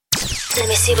Let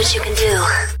me see what you can do.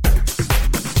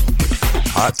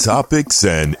 Hot topics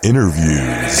and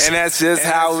interviews. And that's just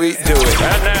how we do it.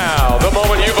 And now, the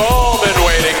moment you've all been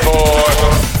waiting for.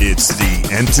 It's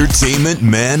the Entertainment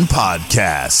Man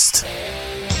Podcast.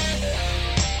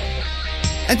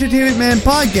 Entertainment Man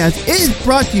Podcast is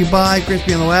brought to you by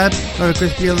Crispy on the Web. Go to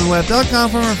crispyontheweb.com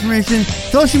for more information,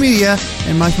 social media,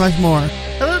 and much, much more.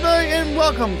 Hello, everybody, and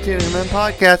welcome to the Man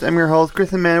Podcast. I'm your host,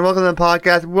 Chris and Man. Welcome to the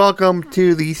podcast. Welcome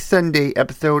to the Sunday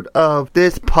episode of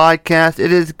this podcast.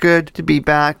 It is good to be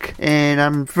back, and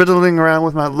I'm fiddling around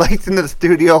with my lights in the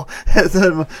studio.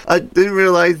 I didn't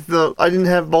realize I didn't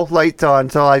have both lights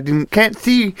on, so I can't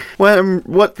see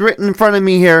what's written in front of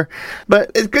me here.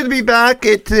 But it's good to be back.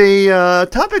 It's a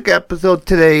topic episode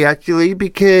today, actually,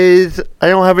 because I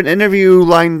don't have an interview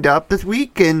lined up this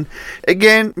week. And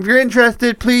again, if you're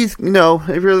interested, please,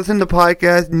 if you're listening to the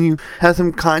podcast and you have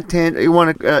some content you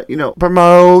want to,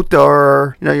 promote,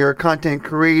 or, you're a content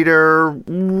creator,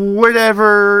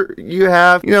 whatever you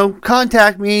have,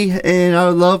 contact me, and I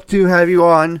would love to have you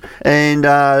on and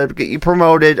get you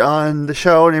promoted on the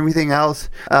show and everything else.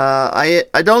 I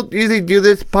don't usually do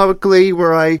this publicly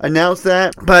where I announce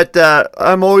that, but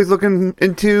I'm always looking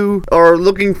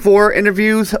for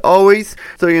interviews, always.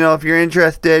 So, if you're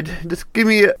interested, just give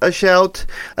me a shout.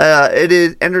 It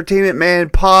is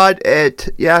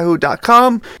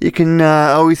entertainmentmanpod@yahoo.com. You can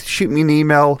always shoot me an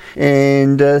email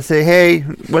and say, hey,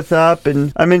 what's up?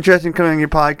 And I'm interested in coming on your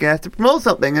podcast to promote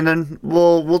something, and then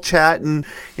we'll chat, and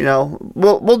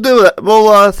we'll do it.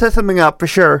 We'll set something up for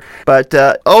sure. But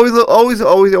always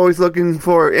looking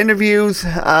for interviews.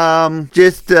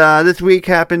 Just this week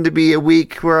happened to be a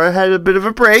week where I had a bit of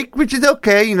a break, which is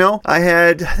okay. I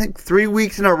had, I think, 3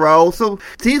 weeks in a row. So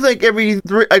it seems like every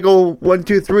three I go 1,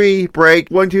 2, 3 break,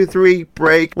 1, 2, 3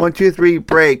 break, 1, 2, 3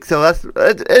 break. So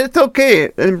it's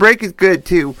okay, and break is good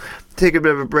too. Take a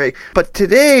bit of a break. But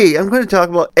today I'm going to talk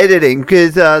about editing,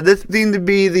 because this seemed to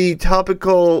be the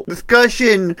topical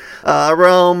discussion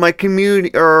around my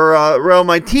community, or around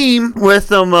my team, with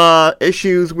some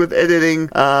issues with editing.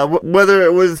 Whether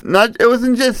it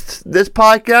wasn't just this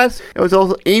podcast, it was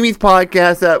also Amy's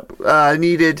podcast that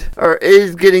needed, or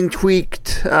is getting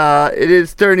tweaked. It is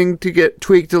starting to get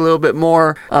tweaked a little bit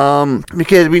more,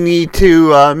 because we need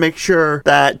to make sure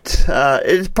that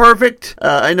it is perfect.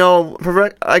 I know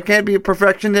I can't be a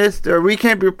perfectionist, or we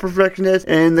can't be a perfectionist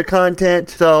in the content,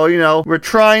 so we're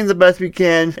trying the best we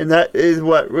can, and that is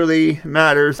what really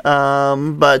matters.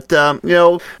 But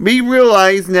we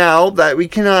realize now that we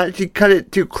cannot actually cut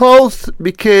it too close,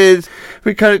 because if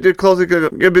we cut it too close,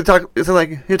 it's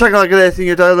like you're talking like this, and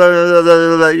you're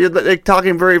like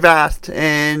talking very fast,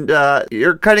 and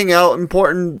you're cutting out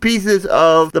important pieces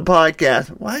of the podcast.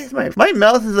 Why is my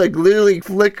mouse is like literally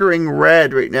flickering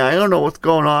red right now? I don't know what's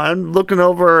going on. I'm looking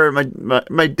over at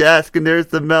my desk, and there's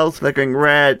the mouse flickering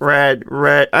red. I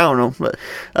don't know, but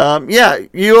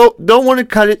you don't want to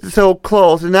cut it so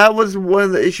close, and that was one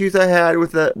of the issues I had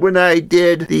with when I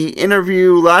did the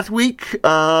interview last week.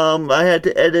 I had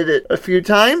to edit it a few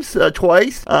times,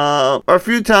 twice, or a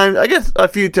few times,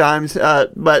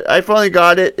 but I finally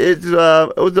got it. It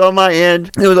was on my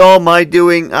end. It was all my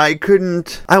doing. I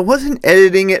wasn't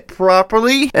editing it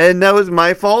properly, and that was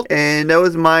my fault, and that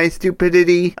was my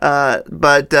stupidity.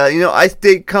 But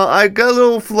I got a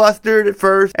little flustered at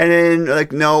first, and then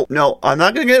no, I'm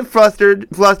not gonna get flustered,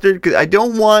 because I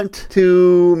don't want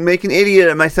to make an idiot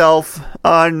of myself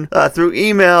on through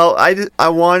email. I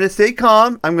want to stay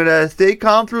calm. I'm gonna stay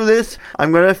calm through this.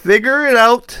 I'm gonna figure it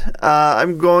out.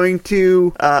 I'm going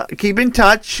to keep in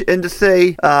touch and to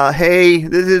say, hey,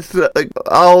 this is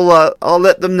I'll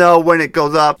let them know when it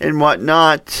goes up and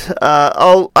whatnot.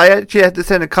 I actually had to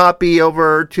send a copy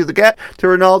over to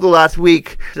Ronaldo last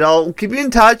week. So I'll keep you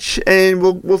in touch, and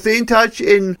we'll stay in touch,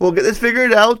 and we'll get this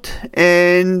figured out,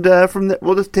 and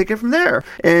we'll just take it from there.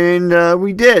 And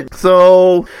we did.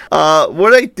 So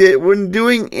what I did when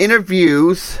doing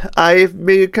interviews, I've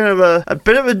made kind of a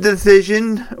bit of a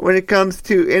decision when it comes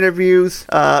to interviews,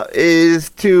 is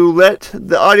to let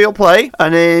the audio play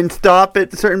and then stop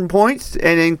at certain points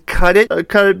and then cut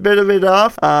a bit of it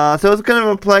off. So it's kind of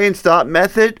a play and stop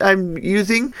method I'm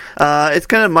using. It's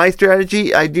kind of my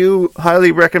strategy. I do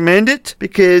highly recommend it,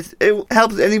 because it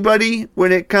helps anybody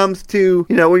when it comes to,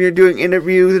 when you're doing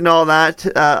interviews and all that.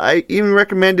 I even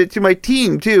recommend it to my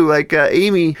team too, like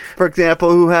Amy, for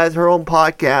example, who has her own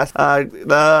podcast,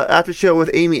 the After Show with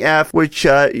Amy F, which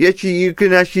you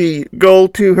can actually go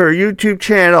to her YouTube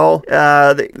channel,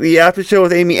 the After Show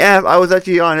with Amy F. I was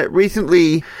actually on it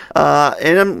recently,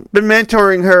 and I've been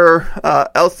mentoring her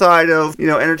outside of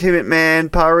Entertainment Man,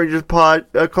 Power Rangers Pod,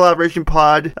 Collaboration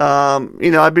Pod.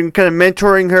 I've been kind of mentoring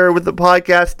mentoring her with the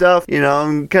podcast stuff,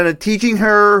 and kind of teaching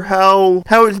her how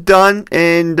it's done.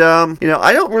 And,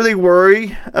 I don't really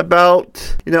worry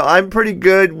about, I'm pretty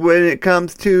good when it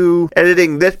comes to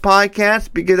editing this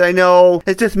podcast because I know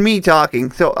it's just me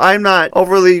talking. So I'm not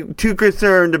overly too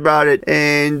concerned about it.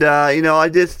 And, I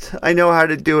know how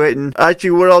to do it. And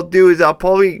actually what I'll do is I'll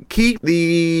probably keep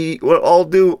what I'll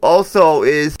do also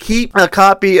is keep a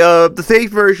copy of the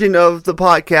safe version of the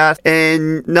podcast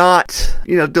and not,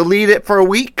 delete it for a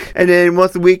week. And then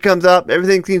once the week comes up,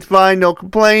 everything seems fine, no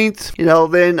complaints,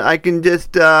 then I can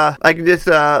just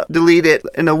delete it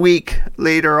in a week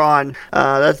later on.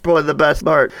 That's probably the best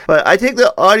part. But I take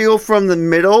the audio from the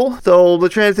middle, so the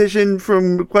transition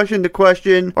from question to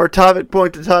question or topic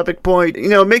point to topic point,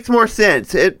 it makes more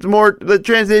sense. The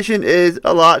transition is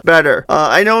a lot better.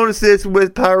 I noticed this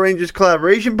with Power Rangers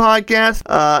Collaboration Podcast,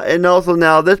 and also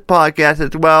now this podcast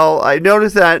as well. I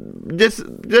noticed that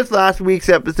just last week's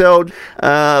episode,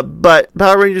 but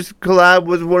Power Rangers Collab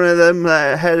was one of them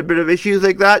that had a bit of issues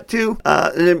like that too.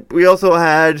 And then we also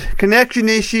had connection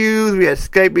issues, we had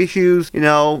Skype issues,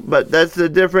 but that's a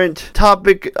different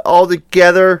topic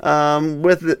altogether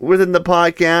within the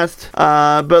podcast.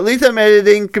 But at least I'm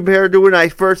editing compared to when I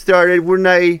first started.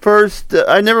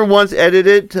 I never once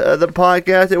edited the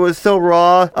podcast. It was so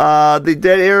raw. The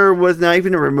dead air was not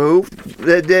even removed.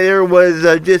 The dead air was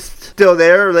just still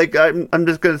there. Like I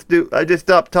just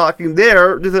stopped talking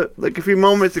there just a few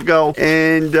moments ago,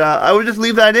 and I would just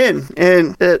leave that in,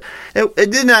 and it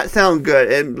did not sound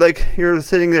good. And you're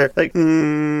sitting there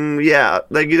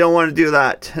you don't want to do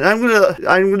that. And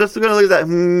I'm just gonna leave that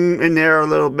in there a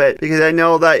little bit because I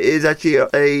know that is actually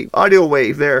a audio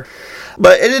wave there.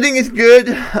 But editing is good,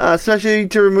 especially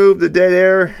to remove the dead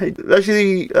air,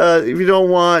 especially if you don't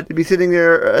want to be sitting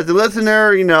there as a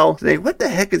listener, saying, what the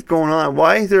heck is going on?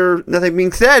 Why is there nothing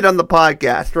being said on the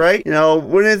podcast, right?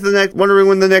 Wondering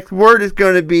when the next word is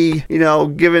going to be,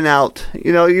 given out.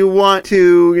 You want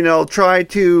to, try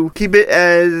to keep it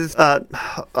as,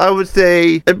 I would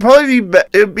say,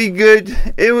 it'd be good.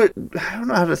 I don't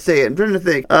know how to say it. I'm trying to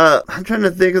think. I'm trying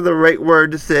to think of the right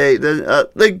word to say.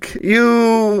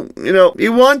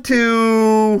 You want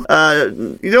to,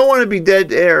 you don't want to be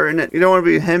dead air in it. You don't want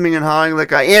to be hemming and hawing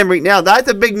like I am right now. That's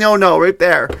a big no-no right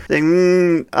there.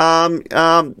 Saying,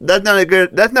 that's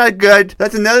not good.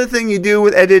 That's another thing you do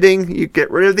with editing. You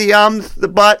get rid of the ums, the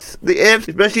buts, the ifs,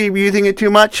 especially if you're using it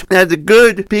too much. That's a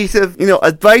good piece of,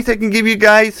 advice I can give you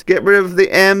guys. Get rid of the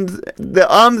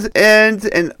ums, ands,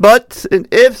 and buts, and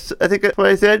ifs. I think that's what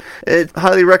I said. It's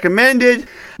highly recommended.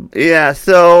 Yeah,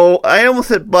 so I almost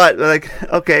said but,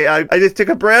 okay, I just took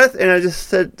a breath and I just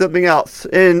said something else.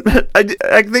 And I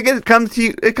think it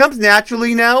comes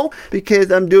naturally now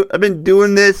because I've been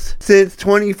doing this since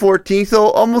 2014, so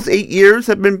almost 8 years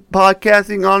I've been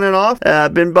podcasting on and off.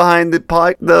 I've been behind the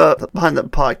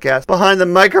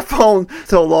microphone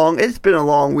so long. It's been a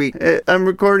long week. I'm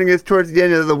recording this towards the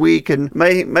end of the week and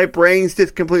my brain's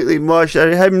just completely mush.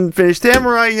 I haven't finished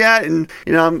Samurai yet, and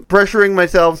I'm pressuring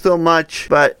myself so much,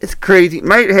 but it's crazy.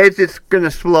 My head's just gonna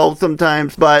explode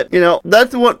sometimes, but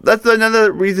that's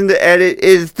another reason to edit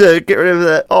is to get rid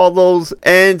of all those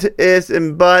ands, ifs,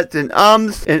 and buts, and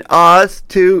ums, and ahs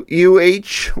to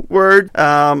word.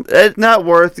 It's not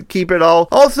worth to keep it all.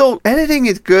 Also, editing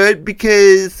is good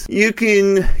because you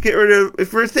can get rid of, if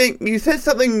first thing you said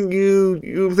something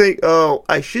you think, oh,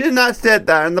 I should have not said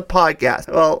that on the podcast.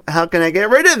 Well, how can I get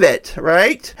rid of it,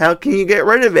 right? How can you get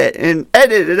rid of it and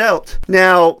edit it out?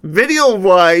 Now,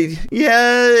 video-wise,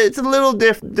 yeah, it's a little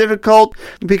difficult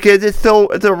because it's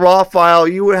a raw file.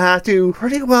 You would have to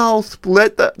pretty well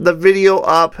split the video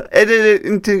up, edit it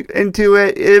into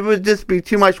it. It would just be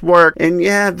too much work. And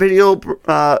yeah, video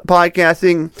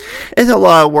podcasting is a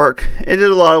lot of work. It is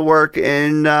a lot of work.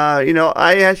 And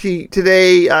I actually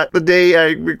today, the day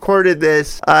I recorded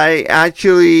this, I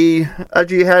actually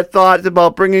had thoughts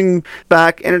about bringing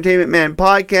back Entertainment Man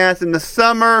podcast in the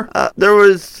summer. I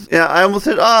almost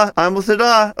said oh,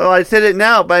 I said it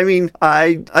now, but I mean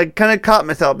I kind of caught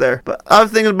myself there. But I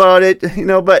was thinking about it,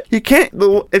 but you can't,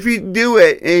 if you do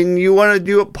it and you want to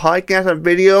do a podcast on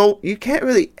video, you can't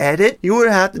really edit. You would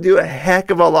have to do a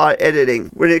heck of a lot of editing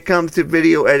when it comes to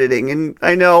video editing, and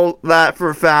I know that for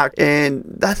a fact, and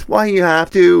that's why you have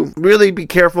to really be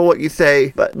careful what you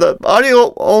say. But the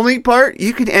audio only part,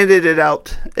 you can edit it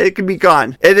out. It can be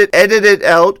gone. Edit it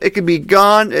out. It can be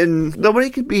gone, and nobody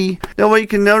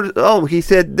can notice, oh, he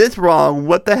said this wrong.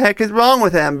 What the heck is wrong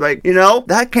with him?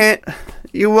 That can't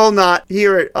You will not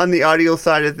hear it on the audio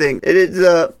side of things. It is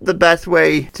the best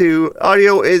way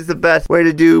audio is the best way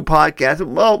to do podcasts.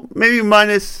 Well, maybe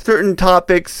minus certain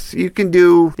topics. You can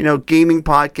do, gaming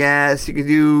podcasts. You can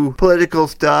do political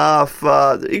stuff.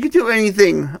 You can do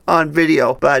anything on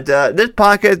video. But this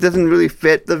podcast doesn't really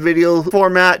fit the video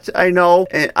format, I know.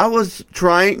 And I was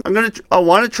trying. I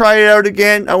want to try it out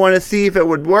again. I want to see if it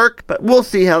would work. But we'll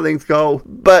see how things go.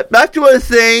 But back to what I was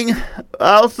saying.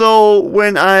 Also,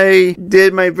 when I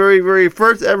did my very, very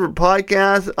first ever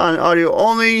podcast on audio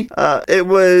only, it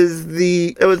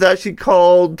was actually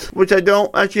called, which I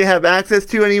don't actually have access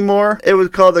to anymore. It was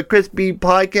called the Chris B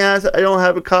Podcast. I don't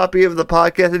have a copy of the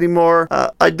podcast anymore.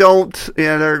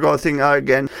 There goes thing out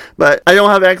again. But I don't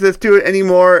have access to it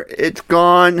anymore. It's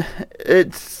gone.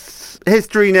 It's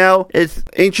history now. It's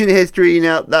ancient history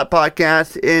now, that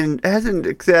podcast, and it hasn't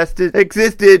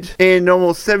existed in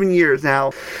almost 7 years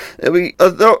now.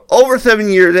 Over 7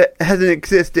 years it hasn't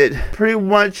existed. Pretty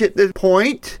much at this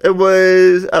point, it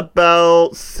was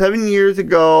about 7 years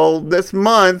ago this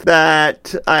month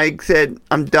that I said,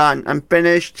 I'm done. I'm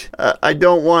finished. I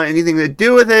don't want anything to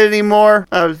do with it anymore.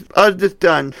 I was just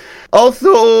done.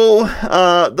 Also,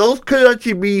 those could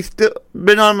actually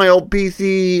been on my old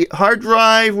PC hard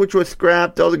drive, which was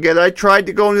scrapped altogether. I tried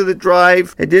to go into the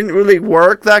drive. It didn't really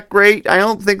work that great. I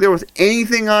don't think there was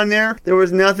anything on there. There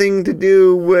was nothing to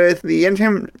do with the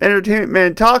Entertainment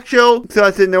Man talk show. So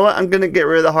I said, you know what? I'm going to get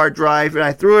rid of the hard drive. And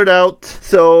I threw it out.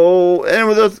 So,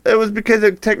 and it was because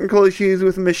of technical issues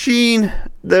with the machine.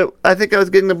 I think I was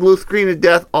getting the blue screen of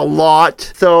death a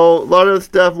lot. So a lot of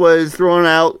stuff was thrown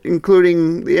out,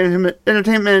 including the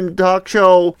Entertainment Talk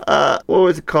Show. What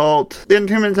was it called? The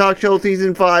Entertainment Talk Show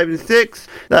Season 5 and 6.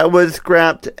 That was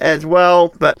scrapped as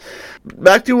well. But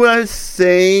back to what I was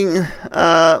saying.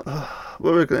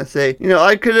 What was I going to say?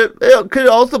 It could have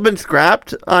also been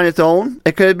scrapped on its own.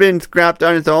 It could have been scrapped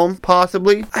on its own,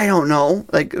 possibly. I don't know.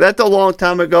 That's a long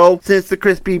time ago since the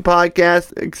Chris B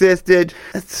Podcast existed.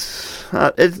 It's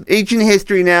ancient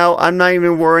history now. I'm not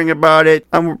even worrying about it.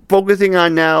 I'm focusing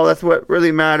on now. That's what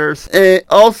really matters. And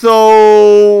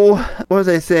also, what was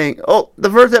I saying? Oh,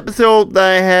 the first episode that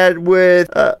I had with,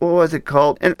 what was it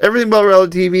called? And Everything About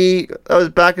Reality TV. That was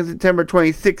back in September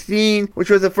 2016, which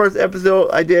was the first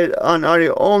episode I did on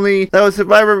audio only. That was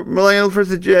Survivor Millennials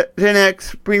vs. Gen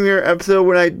X premiere episode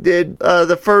when I did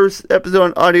the first episode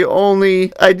on audio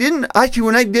only.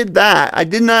 When I did that, I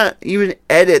did not even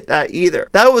edit that either.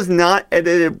 That was not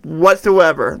edited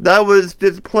whatsoever. That was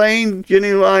just plain,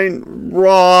 genuine,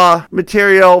 raw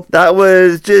material. That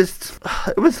was just,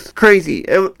 it was crazy.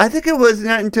 I think it was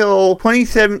not until early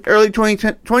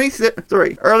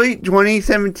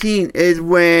 2017 is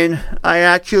when I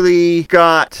actually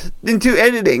got into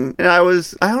editing. And I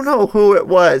don't know who it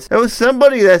was. It was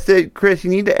somebody that said, Chris, you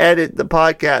need to edit the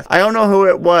podcast. I don't know who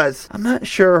it was. I'm not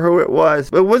sure who it was.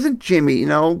 But it wasn't Jimmy,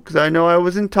 because I know I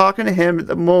wasn't talking to him at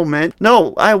the moment.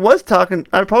 No, I was talking.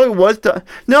 I probably was.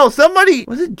 No, somebody.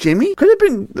 Was it Jimmy? Could have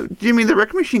been Jimmy the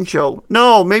Wreck Machine Show.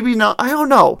 No, maybe not. I don't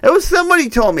know. It was somebody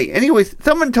told me. Anyways,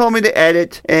 someone told me to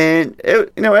edit. And,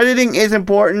 editing is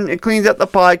important. It cleans up the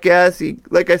podcast.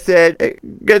 Like I said,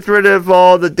 it gets rid of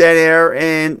all the dead air.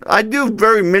 And I do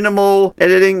very minimal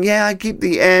editing. Yeah, I keep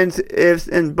the ends, ifs,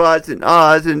 and buts, and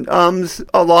ahs, and ums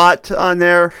a lot on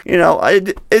there. I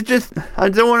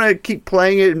don't want to keep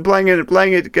playing it and playing it and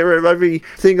playing it to get rid of every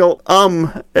single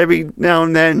every now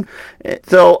and then.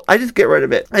 So I just get rid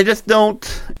of it. I get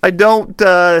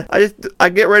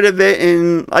rid of it,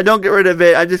 and I don't get rid of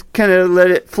it. I just kind of let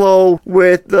it flow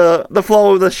with the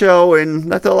flow of the show, and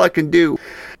that's all I can do.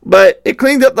 But it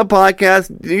cleans up the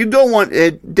podcast. You don't want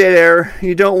dead air.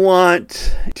 You don't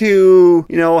want to,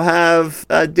 have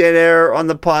dead air on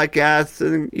the podcast.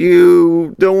 And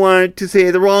you don't want to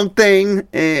say the wrong thing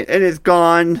and it's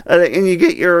gone. And you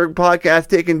get your podcast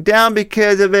taken down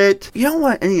because of it. You don't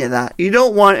want any of that.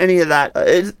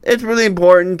 It's really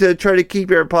important to try to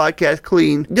keep your podcast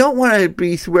clean. You don't want to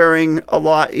be swearing a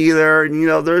lot either. And,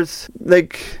 there's you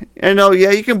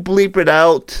can bleep it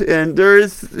out. And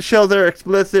there's shows that are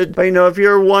explicit. But if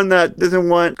you're one that doesn't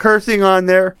want cursing on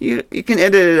there, you can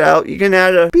edit it out. You can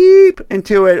add a beep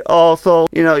into it also.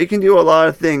 You can do a lot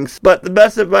of things. But the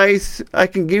best advice I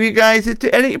can give you guys is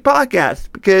to edit your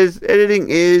podcast, because editing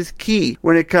is key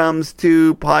when it comes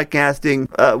to podcasting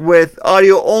with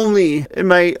audio only, in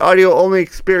my audio only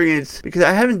experience, because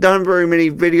I haven't done very many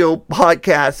video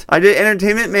podcasts. I did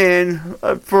Entertainment Man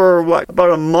for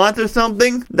about a month or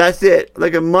something. That that's it.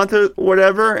 Like a month or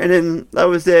whatever, and then that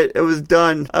was it. It was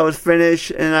done. I was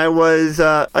finished, and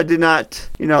I did not,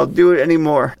 do it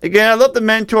anymore. Again, I love to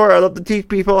mentor. I love to teach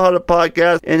people how to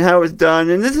podcast and how it's done.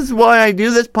 And this is why I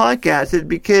do this podcast, is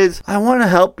because I want to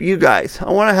help you guys.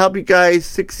 I want to help you guys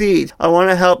succeed. I want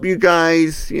to help you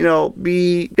guys,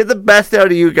 get the best out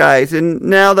of you guys. And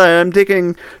now that I'm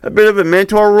taking a bit of a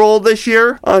mentor role this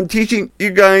year on teaching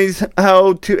you guys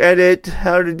how to edit,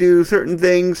 how to do certain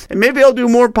things, and maybe I'll do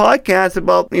more podcasts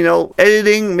about,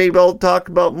 editing. Maybe I'll talk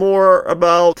about more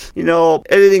about,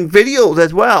 editing videos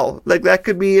as well. Like that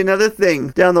could be another thing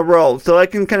down the road. So I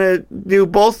can kind of do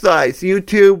both sides,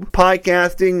 YouTube,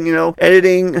 podcasting,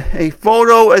 editing a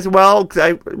photo as well. Because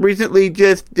I recently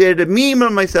just did a meme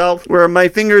on myself where my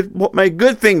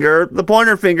good finger, the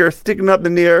pointer finger, sticking up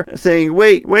in the air, saying,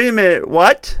 wait a minute,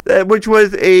 what? Which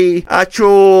was a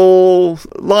actual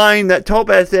line that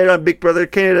Topaz said on Big Brother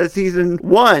Canada season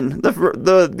 1,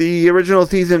 the original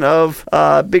season of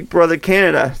Big Brother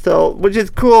Canada. So, which is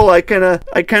cool. I kind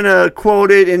of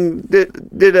quoted and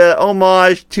did a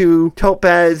homage to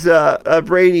Topaz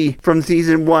Brady from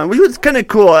season 1, which was kind of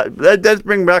cool. That does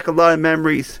bring back a lot of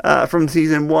memories from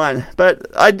season 1. But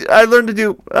I learned to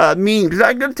do memes because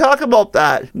I can talk about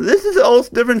that. This is all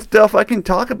different stuff I can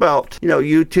talk about.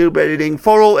 YouTube editing,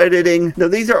 photo editing. Now,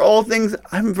 these are all things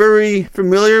I'm very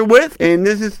familiar with, and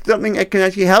this is something I can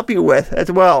actually help you with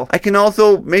as well. I can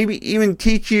also maybe even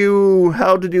teach you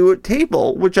how to do a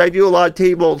table, which I do a lot of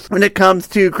tables when it comes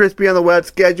to Crispy on the Web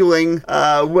scheduling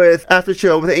with After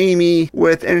Show with Amy,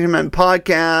 with Entertainment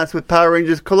Podcast, with Power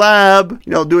Rangers Collab,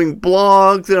 doing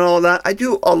blogs and all that. I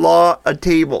do a lot of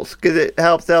tables because it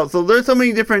helps out. So there's so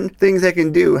many different things I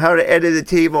can do, how to edit a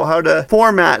table, how to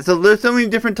format. So there's so many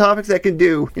different topics I can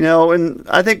do, and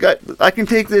I think I can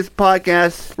take this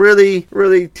podcast really,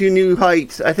 really to new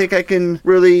heights. I think I can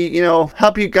really,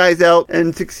 help you guys out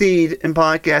and succeed in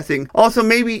podcasting. Also,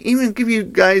 maybe even give you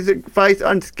guys advice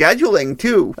on scheduling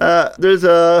too. This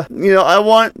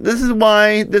is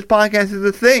why this podcast is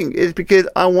a thing, is because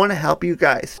I want to help you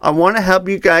guys. I want to help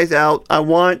you guys out. I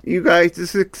want you guys to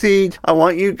succeed. I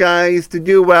want you guys to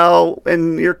do well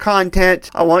in your content.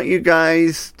 I want you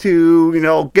guys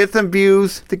to, get some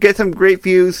views, to get some great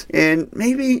views, and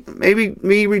maybe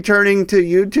me returning to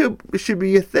YouTube should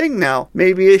be a thing now.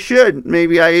 Maybe it should.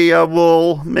 Maybe I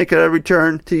will make a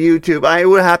return to YouTube. I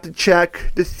would have to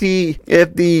check to see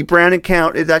if the brand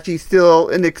account is actually still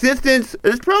in existence.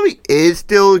 It probably is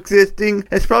still existing.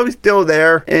 It's probably still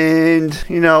there, and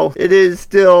it is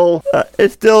still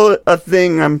it's still a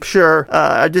thing, I'm sure.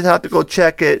 I just have to go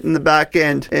check it in the back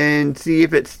end and see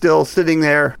if it's still sitting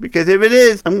there, because if it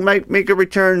is, I might make a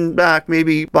return back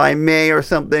maybe by May or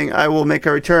something. I will make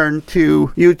a return to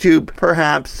YouTube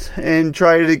perhaps and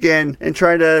try it again and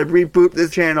try to reboot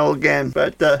this channel again.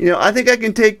 But I think I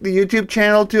can take the YouTube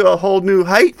channel to a whole new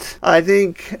height. I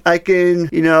think I can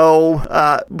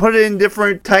put in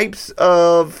different types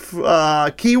of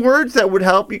keywords that would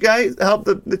help you guys, help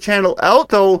the channel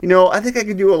out. So I think I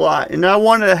can do a lot, and I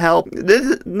want to help. This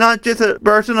is not just a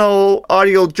personal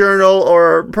audio journal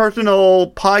or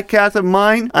personal podcast of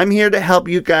mine. I'm here to help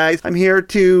you guys. I'm here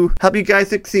to help you guys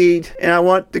succeed, and I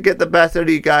want to get the best out of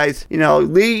you guys.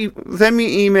 Send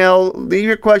me email, leave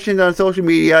your questions on social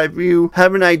media. If you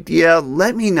have an idea,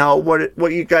 let me know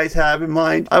what you guys have in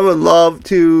mind. I would love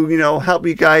to, help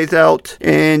you guys out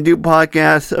and do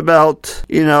podcasts about,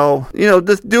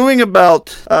 just doing about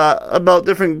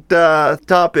different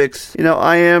topics.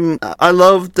 I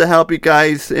love to help you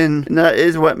guys, and that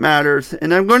is what matters.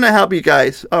 And I'm going to help you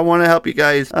guys. I want to help you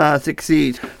guys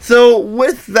succeed. So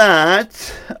with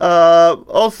that,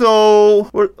 also,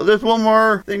 there's one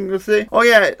more thing to say. Oh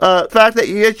yeah, fact that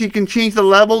you actually can change the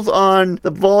levels on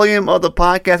the volume of the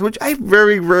podcast, which I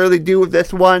very rarely do with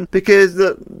this one, because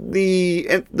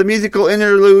the musical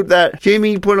interlude that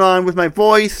Jamie put on with my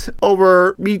voice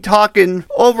over me talking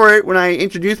over it when I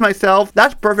introduce myself,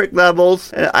 that's perfect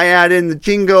levels. I add in the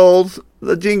jingles,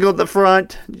 the jingle at the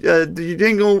front, the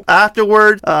jingle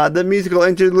afterward, the musical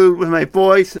interlude with my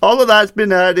voice. All of that's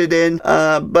been added in,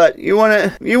 but you wanna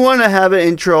have an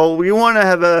intro. You wanna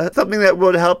have something that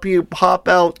would help you pop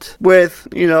out with,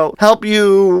 help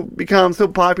you become so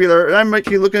popular. And I'm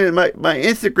actually looking at my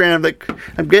Instagram, like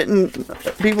I'm getting,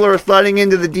 people are sliding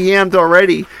into the DMs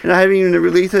already, and I haven't even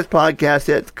released this podcast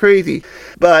yet. It's crazy.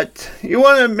 But you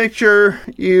want to make sure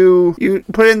you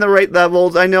put in the right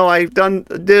levels. I know I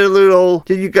did a little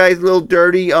did you guys a little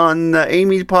dirty on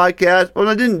Amy's podcast. Well,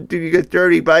 I didn't do you guys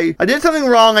dirty, but I did something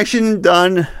wrong I shouldn't have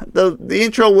done. The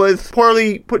intro was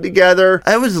poorly put together.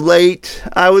 I was late.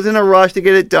 I was in a rush to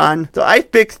get it done. So I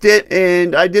fixed it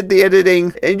and I did the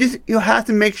editing. And just, you have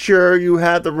to make sure you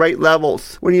have the right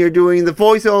levels when you're doing the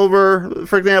voiceover.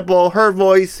 For example, her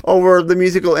voice over the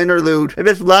musical interlude. If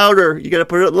it's louder, you gotta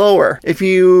put it lower. If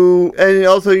you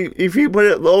put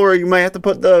it lower, you might have to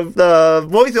put the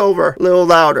voiceover a little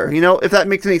louder, if that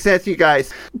makes any sense to you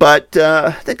guys. But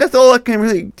I think that's all I can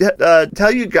really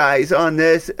tell you guys on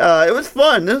this. It was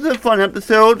fun. This was a fun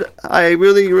episode. I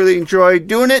really, really enjoyed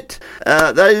doing it.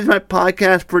 That is my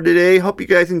podcast for today. Hope you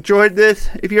guys enjoyed this.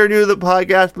 If you're new to the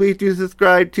podcast, please do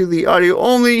subscribe to the audio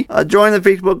only. Join the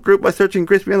Facebook group by searching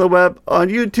Crispy on the Web on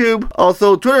YouTube.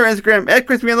 Also, Twitter and Instagram at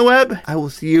Crispy on the Web. I will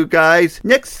see you guys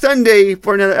next Sunday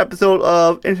for another episode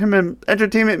of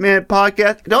Entertainment Man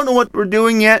Podcast. I don't know what we're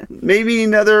doing yet. Maybe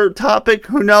another topic.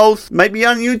 Who knows? Might be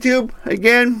on YouTube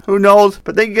again. Who knows?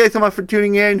 But thank you guys so much for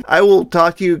tuning in. I will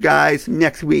talk to you guys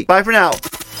next week. Bye for now.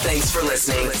 Thanks for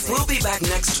listening. We'll be back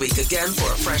next week again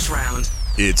for a fresh round.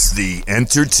 It's the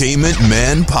Entertainment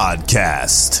Man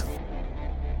Podcast.